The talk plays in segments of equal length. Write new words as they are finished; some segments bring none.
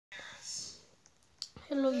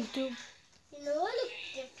Hello YouTube. You know I look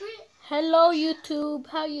different? Hello YouTube.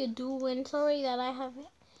 How you doing? Sorry that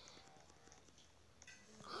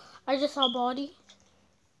I just saw body.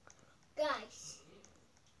 Guys,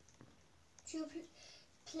 to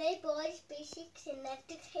play Boys Basics and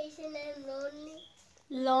Education and Learning.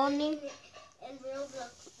 and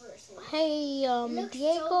Roblox version. Hey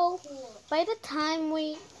Diego. So cool. By the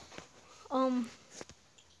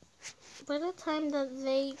time that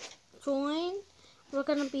they join, we're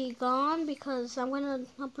gonna be gone because I'm gonna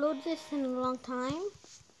upload this in a long time.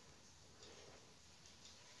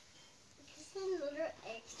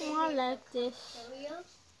 Oh, I like this.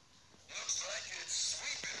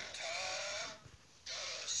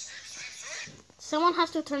 Someone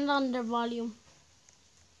has to turn down their volume.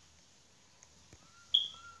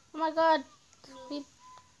 Oh my god.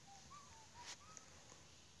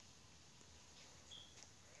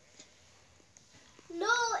 No!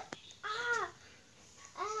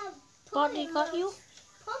 Body got you?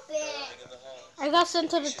 Pump it! I got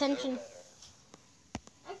sent to detention.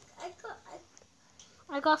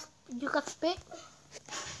 You got spit?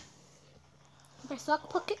 My sock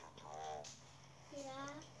pocket? Yeah.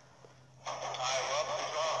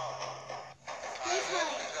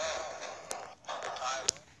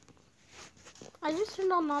 I just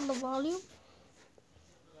turned on all the volume.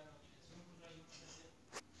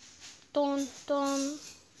 Dun dun.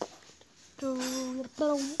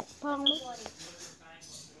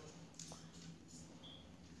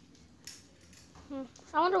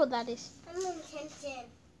 I wonder what that is. I'm in detention.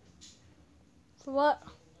 For what?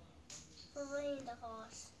 For running the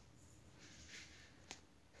horse.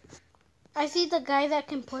 I see the guy that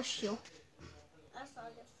can push you. I saw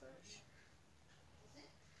it first.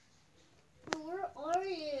 Where are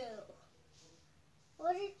you?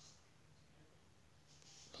 What is...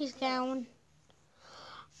 He's down.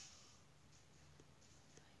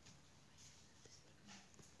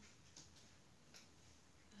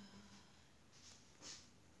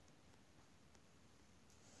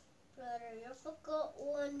 Brother, you forgot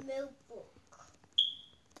one notebook.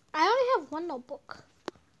 I only have one notebook.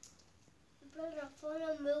 Brother, find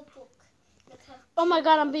a notebook. Oh my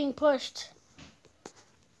god, I'm being pushed.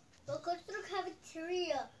 But go to the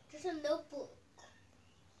cafeteria. There's a notebook.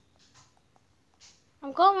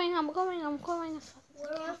 I'm going. Where I'm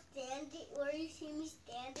standing, where you see me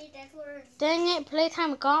standing, that's where it's... Dang it,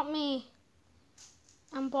 playtime got me.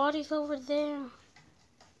 And body's over there.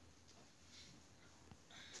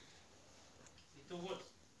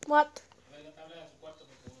 What?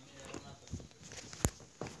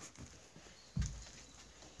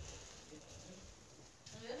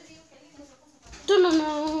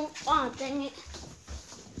 No. Oh, dang it.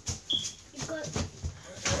 You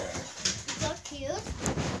got killed?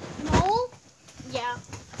 No? Yeah.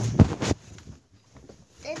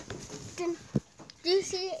 Then, do you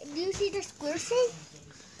see the square thing?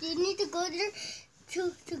 You need to go there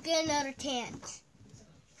to get another chance.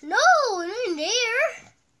 No, not in there.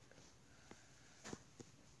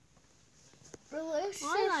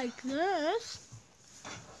 I like this.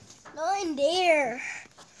 Not in there.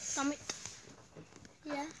 Damn it.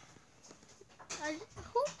 Yeah.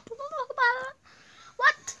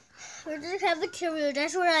 What? Where's the cafeteria?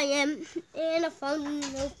 That's where I am. And I found a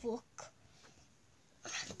notebook.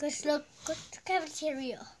 Let's look at the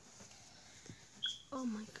cafeteria. Oh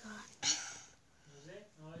my god.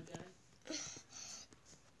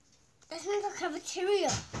 That's in the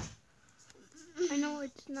cafeteria. I know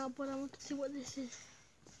it's not, but I want to see what this is.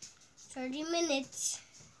 30 minutes.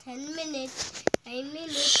 10 minutes. 9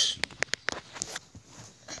 minutes.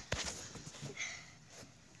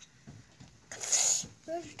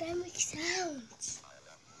 Where does that make sounds?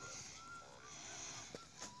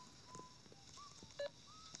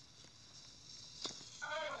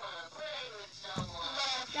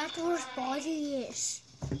 That's where his body is.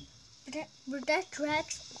 But that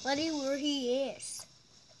tracks Buddy where he is.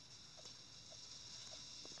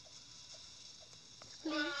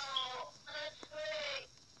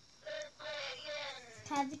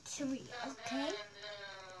 Cafeteria, okay?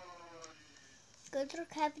 Go to the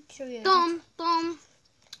cafeteria. Dum.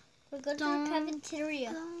 We'll go to the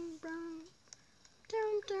cafeteria.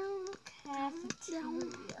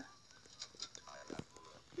 Cafeteria.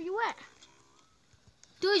 Where you at?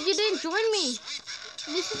 Dude, you didn't join me.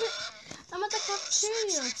 This is it. I'm at the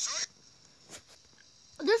cafeteria.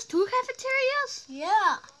 There's 2 cafeterias?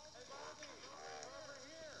 Yeah.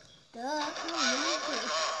 Duh.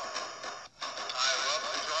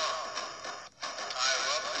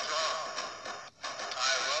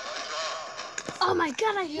 Oh my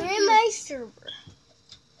god, I You're hate in you. my server.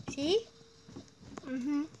 See?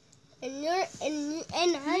 And you're and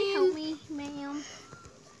I Help me, ma'am.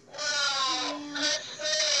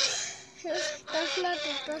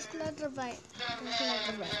 That's not the right. That's not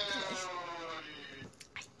the right place.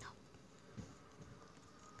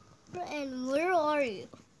 And where are you?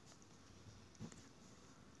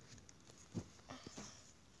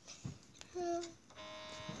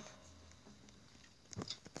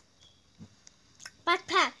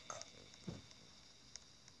 Backpack.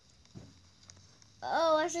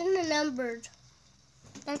 Oh, I shouldn't have numbered.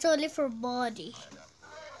 That's only for body.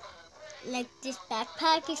 Like this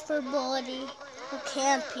backpack is for body, for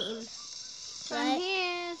camping. I'm Right?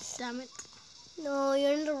 here. Damn it. No,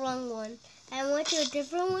 you're in the wrong one. I went to a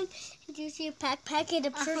different one. Did you see a backpack and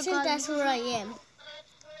a person? forgot. That's where I am.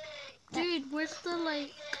 Dude, where's the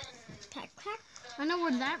like? Backpack? I know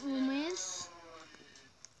where that room is.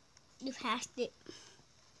 You passed it.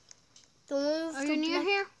 The one with Are the you near black-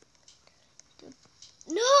 here?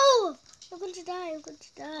 No! I'm going to die. I'm going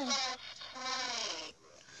to die.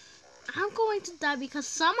 I'm going to die because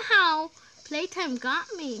somehow Playtime got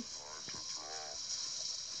me.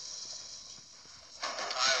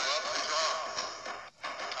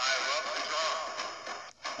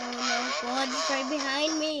 Oh no, God is right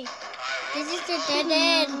behind me. This is the dead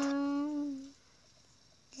end.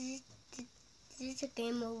 This is a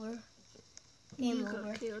game over. Game You over.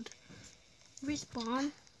 got killed.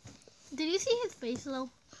 Respawn. Did you see his face though?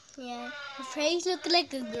 Yeah, her face looked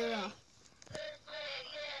like a girl.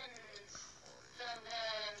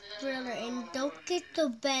 Brother, and don't get the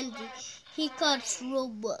bandy. He got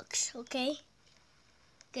Robux, okay?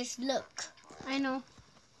 Just look. I know.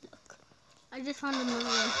 Look. I just found another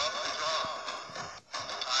one.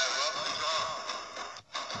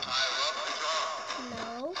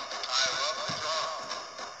 No.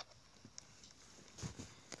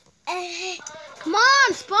 Come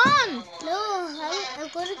on, spawn! No, I'm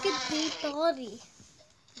gonna get beat body.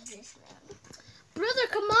 This round. Brother,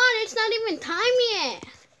 come on, it's not even time yet.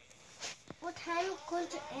 What time is going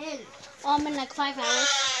to end? Oh, I'm in like 5 hours.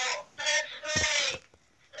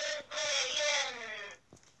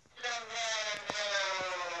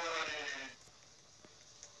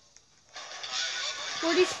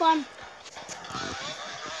 Where do you spawn?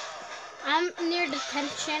 I'm near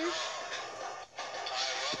detention.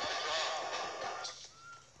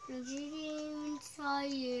 I didn't even saw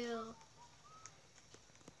you.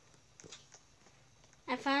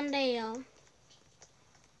 I found a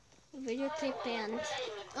video clip band.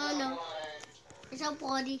 Oh no, it's a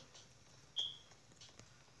body.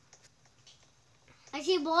 I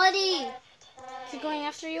see body. Is it going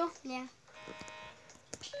after you? Yeah.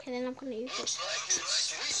 Okay, then I'm gonna use it.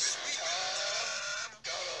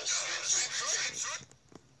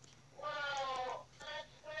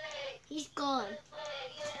 He's gone.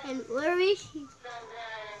 And where is he?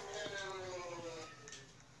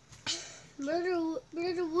 Brother,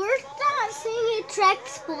 where's that thing that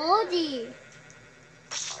tracks body?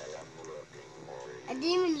 I didn't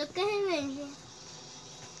even look at him and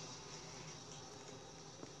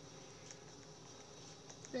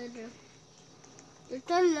Brother, there's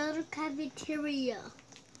another cafeteria.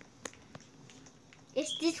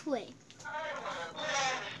 It's this way.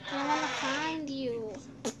 I wanna find you.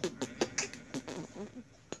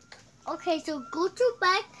 Okay, so go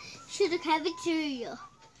back to the cafeteria.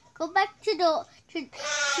 Go back to the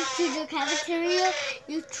cafeteria.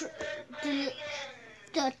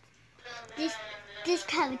 This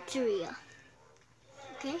cafeteria.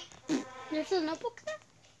 Okay. There's a notebook there?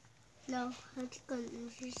 No, I'm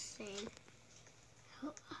just saying.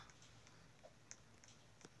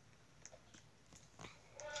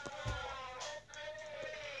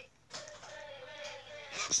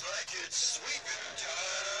 Looks like it's sweeping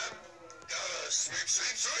time. Gotta sweep,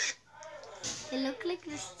 sweep, sweep. It looks like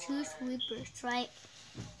there's 2 sweepers, right?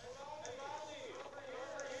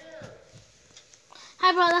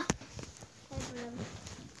 Hi, brother.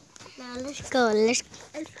 Now let's go. Let's.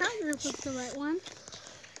 I probably was the right one.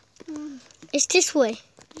 It's this way.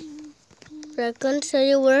 I'm gonna show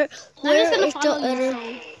you where I'm just gonna is the follow you, other.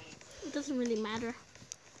 so it doesn't really matter.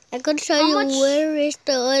 I'm gonna show How you much- where is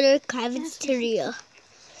the other cafeteria.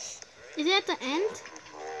 Is it at the end?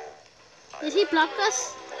 Did he block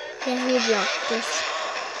us? Yeah, he blocked this.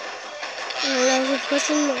 No, he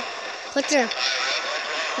put there.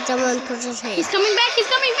 Someone put his head. He's coming back! He's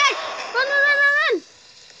coming back! Run, run, run, run, run!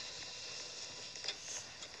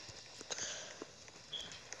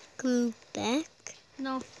 Coming back?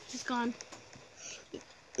 No, he's gone.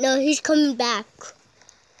 No, he's coming back.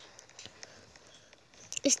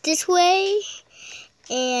 It's this way,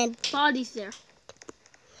 and Body's there.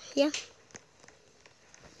 yeah.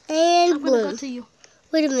 And I'm gonna go boom. to you.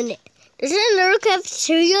 Wait a minute. There's another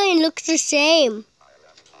cafeteria and it looks the same.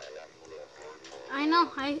 I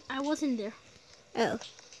know. I wasn't there. Oh.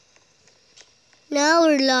 Now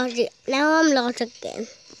we're lost. Now I'm lost again.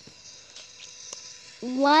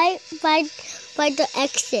 Why by the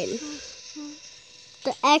accent?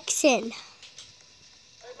 The accent.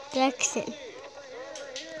 The accent.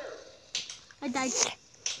 I died.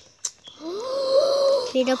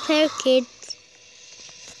 Little pair kids.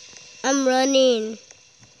 I'm running.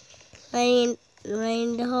 Running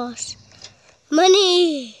the house.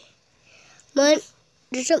 Money.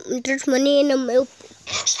 There's money in the milk.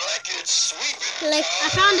 Looks like it's sweeping. Like I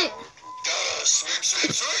found it. Gotta sweep,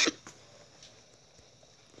 sweep, sweep.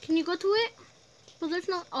 Can you go to it? But there's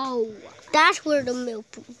no. Oh. that's where the milk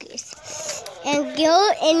book is. And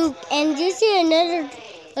go and you see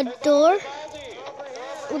a door.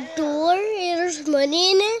 A door. There's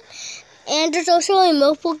money in it. And there's also a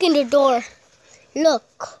milk book in the door.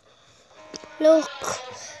 Look. The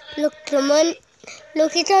money.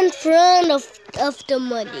 Look, it's in front of the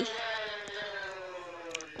money.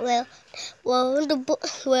 The milk book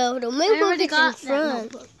I already is in got that front.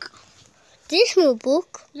 notebook. This milk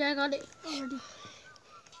book. Yeah, I got it already.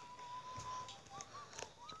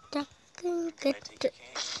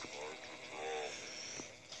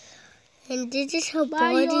 And this is how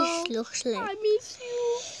Bye, bodies y'all. looks like. I miss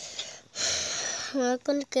you. I'm not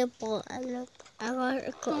gonna get ball. I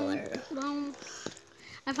gotta go.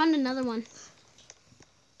 I found another one.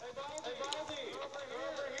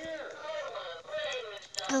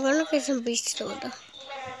 I'm gonna get some beach soda.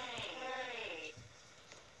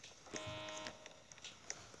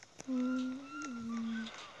 No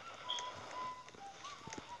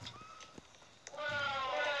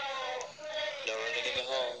running in the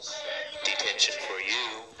halls. Detention for you.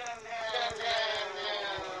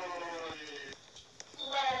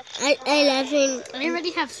 I laughing. I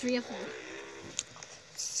already have 3 of them.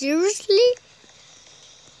 Seriously?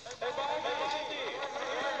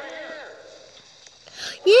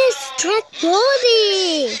 Yes, track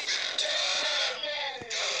body.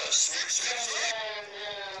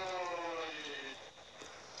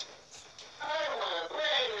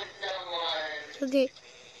 Okay.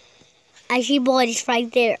 I see bodies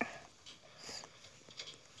right there.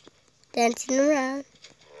 Dancing around.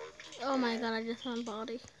 Oh my god, I just found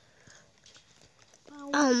body.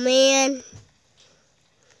 Oh man.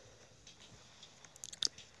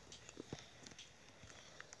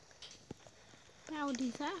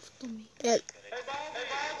 Body's after me. That-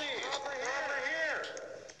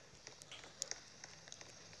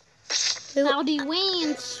 Bowdy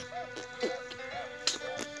wins.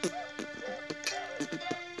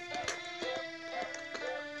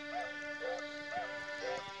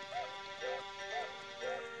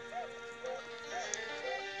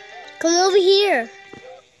 Come over here.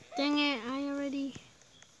 Dang it, I already.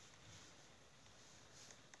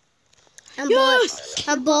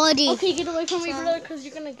 A body. Okay, get away from me, brother, because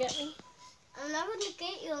you're gonna get me. I'm not gonna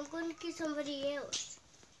get you. I'm gonna get somebody else.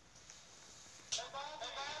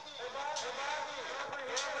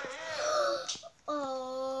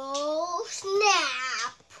 Oh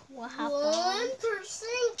snap! What happened? One person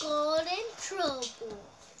got in trouble.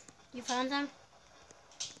 You found them?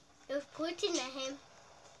 It was pointing at him.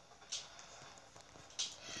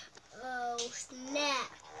 Oh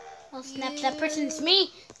snap! Oh snap, that person's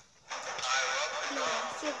me. No,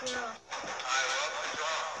 it's your girl.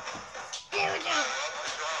 Here we go.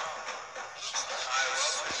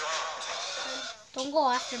 Don't go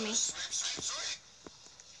after me.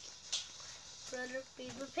 Brother, be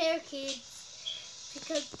prepared, kids.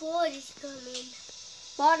 Because body's coming.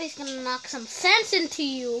 Body's gonna knock some sense into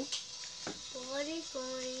you. Body's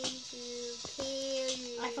going to kill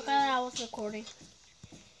you. I forgot that I was recording.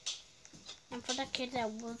 And for that kid that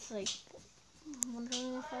was like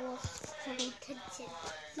wondering if I was recording.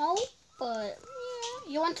 No, but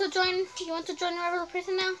yeah. You want to join regular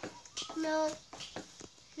prison now? No.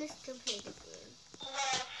 Let's still play the game.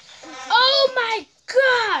 Oh my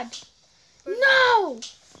god! No!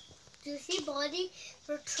 Do you see body?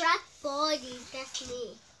 For track body, that's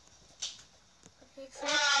me. Okay,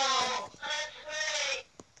 track body.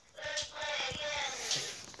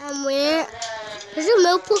 And where? There's a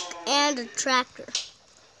notebook and a tractor.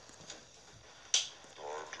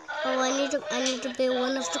 Oh, I need to be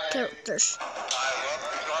one of the characters.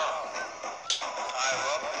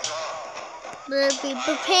 But be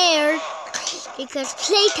prepared because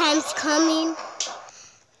playtime's coming.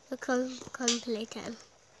 Come playtime.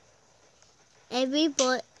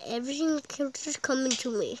 Everything character's coming to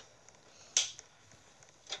me.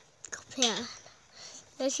 Compare.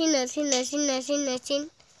 Nothing.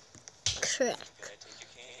 Crack.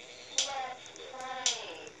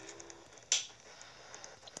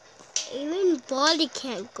 body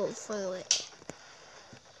can't go through it.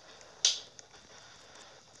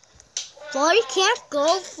 Body can't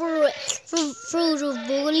go through it, through the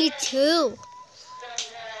bully too.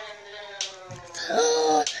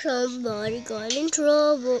 Somebody got in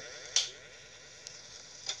trouble.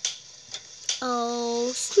 Oh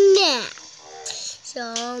snap!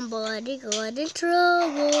 Somebody got in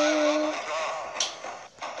trouble.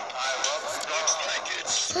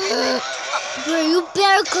 Bro, you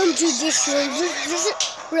better come to this room.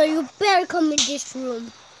 Bro, you better come in this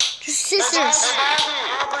room. The scissors.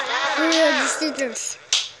 Bro, the scissors.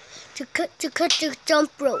 To cut the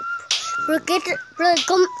jump rope. Bro,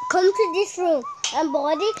 come to this room. And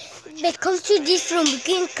body, come to this room. We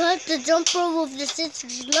can cut the jump rope with the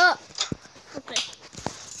scissors. Look. Okay.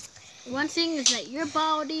 One thing is that your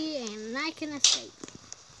body and I can escape.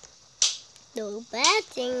 The bad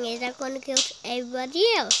thing is I'm gonna kill everybody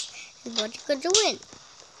else. And body's gonna win.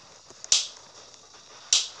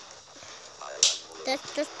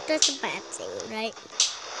 That's a bad thing, right?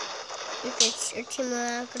 If it's your team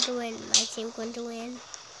not gonna win, my team going to win.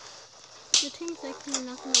 Your team's actually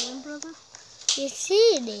not gonna win, brother. You see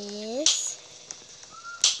it is.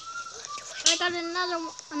 I got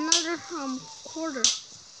another quarter.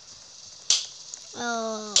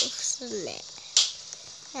 Oh snap!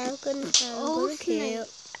 I'm gonna Oh, kill.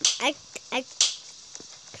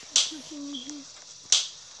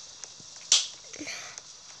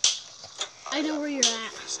 I know where you're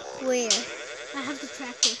at. Where? I have the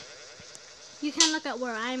tractor. You can't look at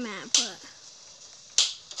where I'm at, but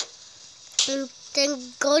And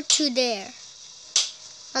then go to there.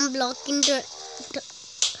 I'm blocking the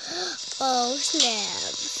oh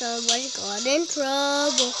snap! Somebody got in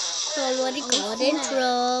trouble. Somebody got in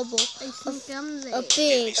trouble. I think I'm there. A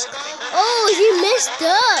pig. Oh, he messed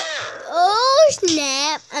up. Oh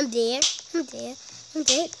snap! I'm there. There.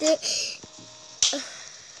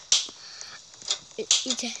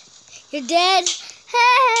 You're dead. You're dead.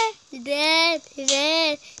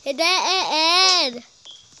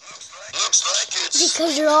 Looks like it's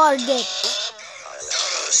Because you're all dead.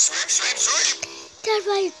 gotta sweep. That's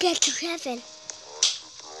why you get to heaven.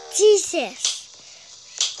 Jesus.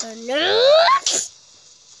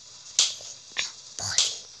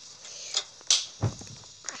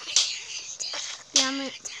 Damn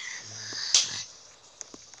it.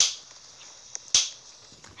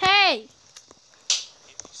 Hey!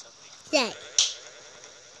 Yeah.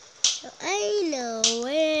 So I know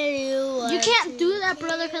where you are. You can't do that,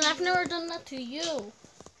 brother, because I've never done that to you.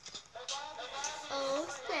 Oh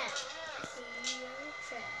snap.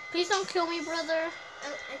 Please don't kill me, brother.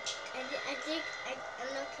 I think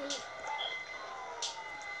I'm not killing.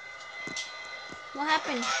 What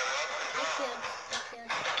happened? I killed.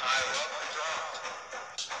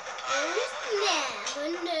 Oh snap.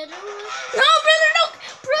 Another one. No, brother, no!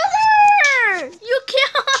 Brother! You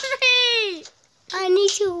killed me! I need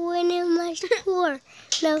to win in my score.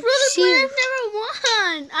 No, Brother, see. I've never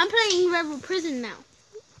won. I'm playing Rebel Prison now.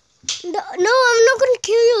 No, I'm not gonna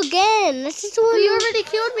kill you again. This is the one. But you already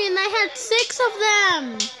killed me and I had 6 of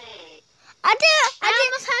them. I I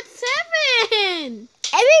almost had 7.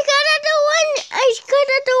 because I don't want. I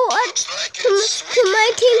don't want to my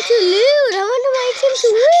team to lose. I want my team to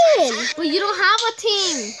win. But you don't have a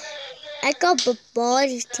team. I got the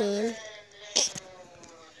body's team.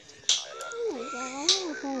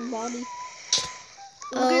 Oh, body.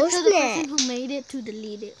 Oh, We'll get to the snap. person who made it to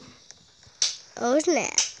delete it. Oh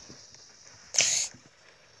snap!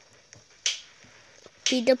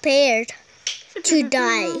 Be prepared to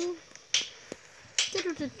die.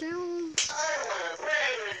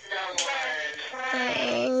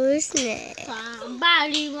 Oh snap!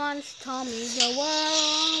 Somebody once told me the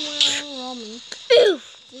world will roll me.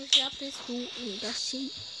 This up is who in the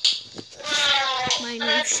sea. My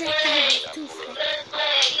name is too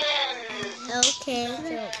Okay,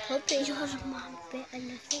 so hope that your mom bit in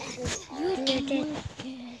the face. You're dead.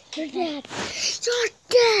 You're dead. You're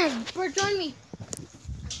dead. Bro, join me.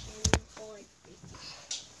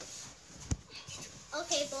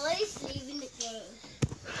 Okay, boys, leaving the game.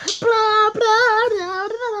 Blah, blah, blah,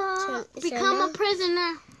 blah. So Become now- a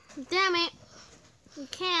prisoner. Damn it. You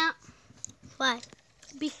can't. Why?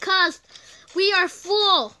 Because we are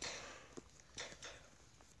full.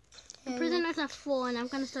 The prisoners are full, and I'm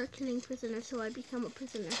going to start killing prisoners so I become a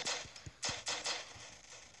prisoner.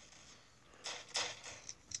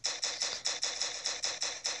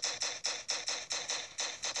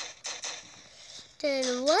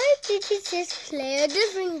 Then why did you just play a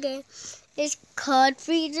different game? It's called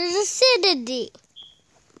Freedom's Acidity.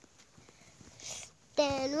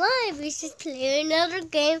 Then why we just play another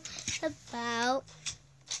game about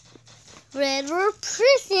regular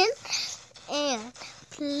person and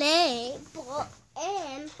play ball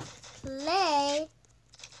and play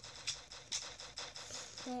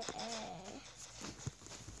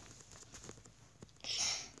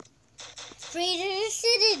Freedom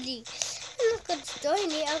City. I'm not going to join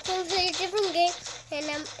you. I'm going to play a different game,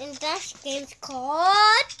 and that game's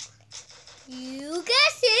called. You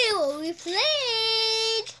guessed it. What we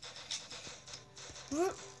played.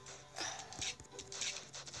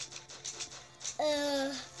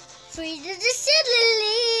 Freedom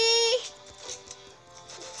City.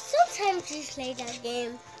 Sometimes we play that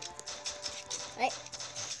game, right?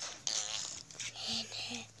 And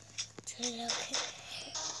to look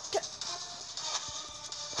at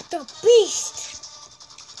the beast.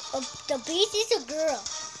 The beast is a girl.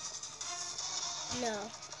 No.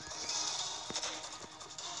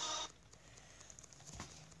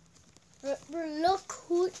 Look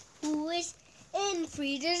who is in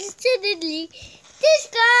Freedom City. This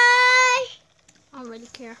guy. I don't really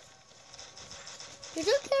care. You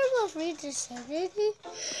don't care about Freedom City?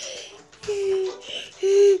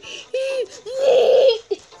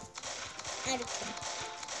 I don't care.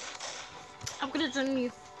 I'm gonna join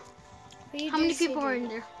you. Freedom How many people City. are in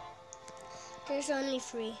there? There's only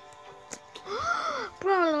 3.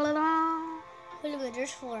 Blah. Wait a minute,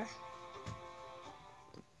 there's 4.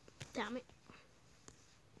 Damn it.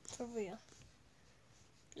 For real.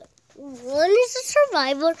 Look, one is a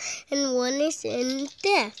survivor and one is in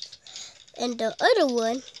death. And the other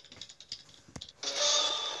one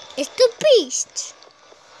is the beast.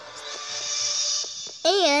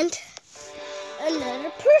 And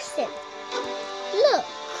another person. Look.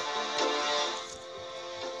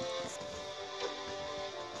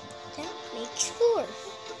 That makes 4.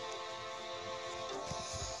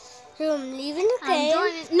 So I'm leaving the I'm game.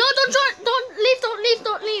 joining. No, don't join.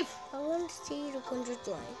 Don't leave. I want to see you're going to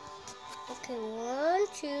join. Okay, 1,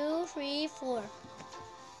 2, 3, 4.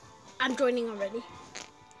 I'm joining already.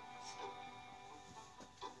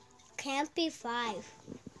 Can't be 5.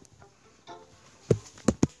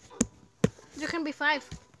 There can be 5.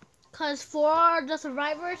 Because 4 are the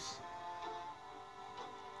survivors.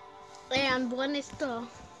 And 1 is the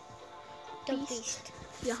beast.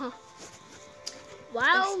 Yeah.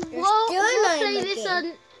 Wow. There's We'll still not in play the this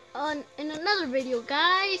game. in another video,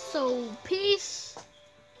 guys. So peace.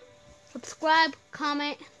 Subscribe,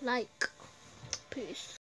 comment, like. Peace.